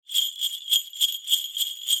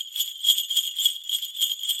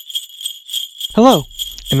Hello,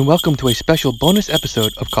 and welcome to a special bonus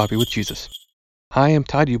episode of Coffee with Jesus. I am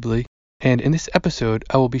Todd Ubley, and in this episode,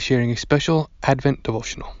 I will be sharing a special Advent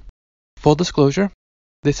devotional. Full disclosure,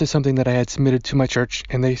 this is something that I had submitted to my church,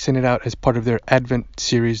 and they sent it out as part of their Advent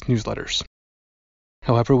series newsletters.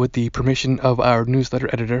 However, with the permission of our newsletter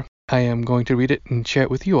editor, I am going to read it and share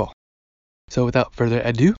it with you all. So without further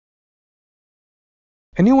ado,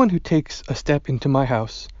 anyone who takes a step into my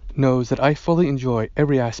house knows that I fully enjoy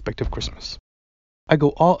every aspect of Christmas. I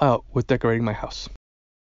go all out with decorating my house.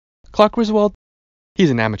 Clark Griswold, he's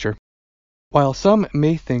an amateur. While some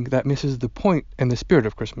may think that misses the point and the spirit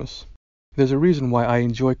of Christmas, there's a reason why I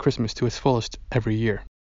enjoy Christmas to its fullest every year.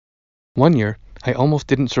 One year, I almost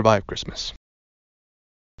didn't survive Christmas.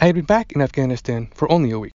 I had been back in Afghanistan for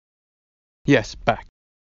only a week. Yes, back.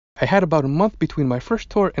 I had about a month between my first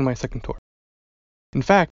tour and my second tour. In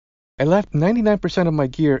fact, I left 99% of my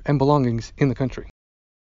gear and belongings in the country.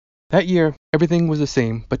 That year, everything was the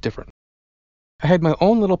same but different. I had my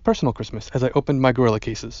own little personal Christmas as I opened my gorilla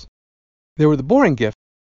cases. There were the boring gifts,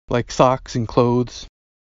 like socks and clothes,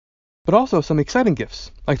 but also some exciting gifts,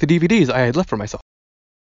 like the DVDs I had left for myself.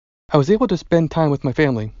 I was able to spend time with my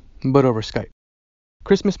family, but over Skype.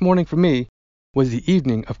 Christmas morning for me was the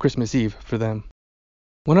evening of Christmas Eve for them.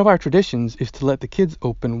 One of our traditions is to let the kids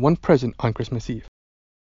open one present on Christmas Eve.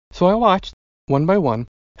 So I watched, one by one,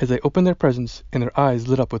 as they opened their presents and their eyes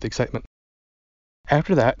lit up with excitement.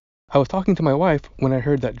 After that, I was talking to my wife when I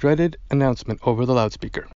heard that dreaded announcement over the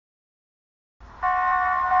loudspeaker.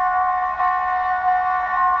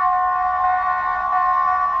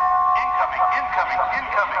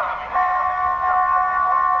 Incoming.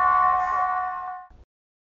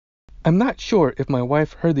 I'm not sure if my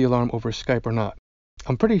wife heard the alarm over Skype or not.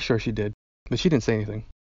 I'm pretty sure she did, but she didn't say anything.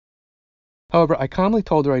 However, I calmly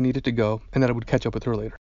told her I needed to go and that I would catch up with her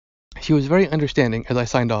later. She was very understanding as I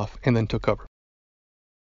signed off and then took cover.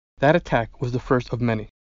 That attack was the first of many.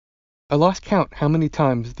 I lost count how many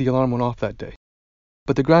times the alarm went off that day,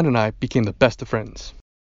 but the ground and I became the best of friends.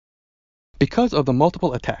 Because of the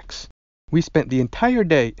multiple attacks, we spent the entire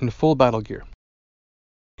day in full battle gear,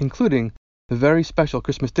 including the very special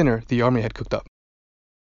Christmas dinner the Army had cooked up.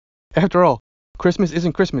 After all, Christmas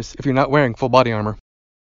isn't Christmas if you're not wearing full body armor.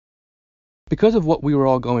 Because of what we were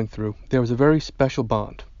all going through, there was a very special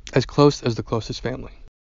bond, as close as the closest family.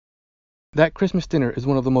 That Christmas dinner is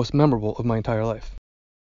one of the most memorable of my entire life.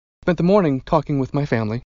 I spent the morning talking with my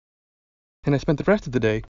family, and I spent the rest of the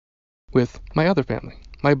day with my other family,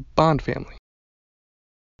 my bond family.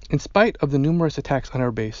 In spite of the numerous attacks on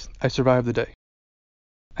our base, I survived the day.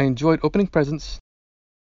 I enjoyed opening presents,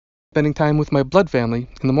 spending time with my blood family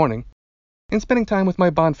in the morning, and spending time with my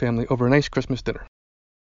bond family over a nice Christmas dinner.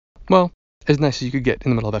 Well, as nice as you could get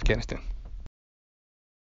in the middle of Afghanistan.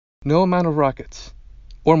 No amount of rockets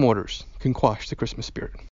or mortars can quash the Christmas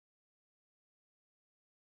spirit.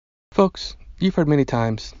 Folks, you've heard many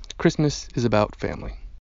times, Christmas is about family.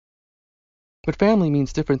 But family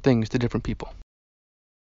means different things to different people.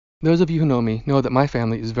 Those of you who know me know that my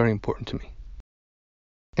family is very important to me.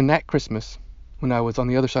 And that Christmas, when I was on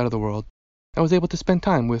the other side of the world, I was able to spend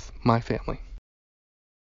time with my family.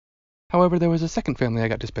 However, there was a second family I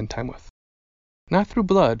got to spend time with. Not through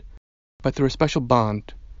blood, but through a special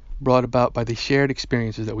bond brought about by the shared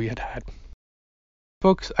experiences that we had had.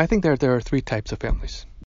 Folks, I think there are three types of families.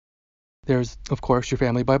 There's, of course, your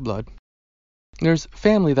family by blood. There's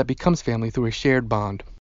family that becomes family through a shared bond.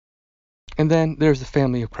 And then there's the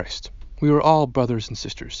family of Christ. We were all brothers and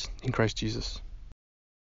sisters in Christ Jesus.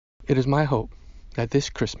 It is my hope that this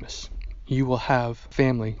Christmas you will have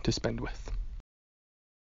family to spend with.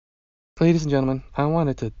 Ladies and gentlemen, I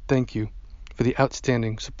wanted to thank you for the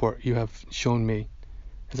outstanding support you have shown me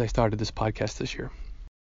as I started this podcast this year.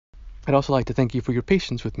 I'd also like to thank you for your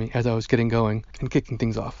patience with me as I was getting going and kicking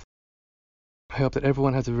things off. I hope that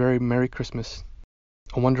everyone has a very Merry Christmas,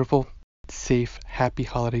 a wonderful, safe, happy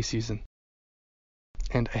holiday season,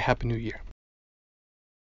 and a Happy New Year.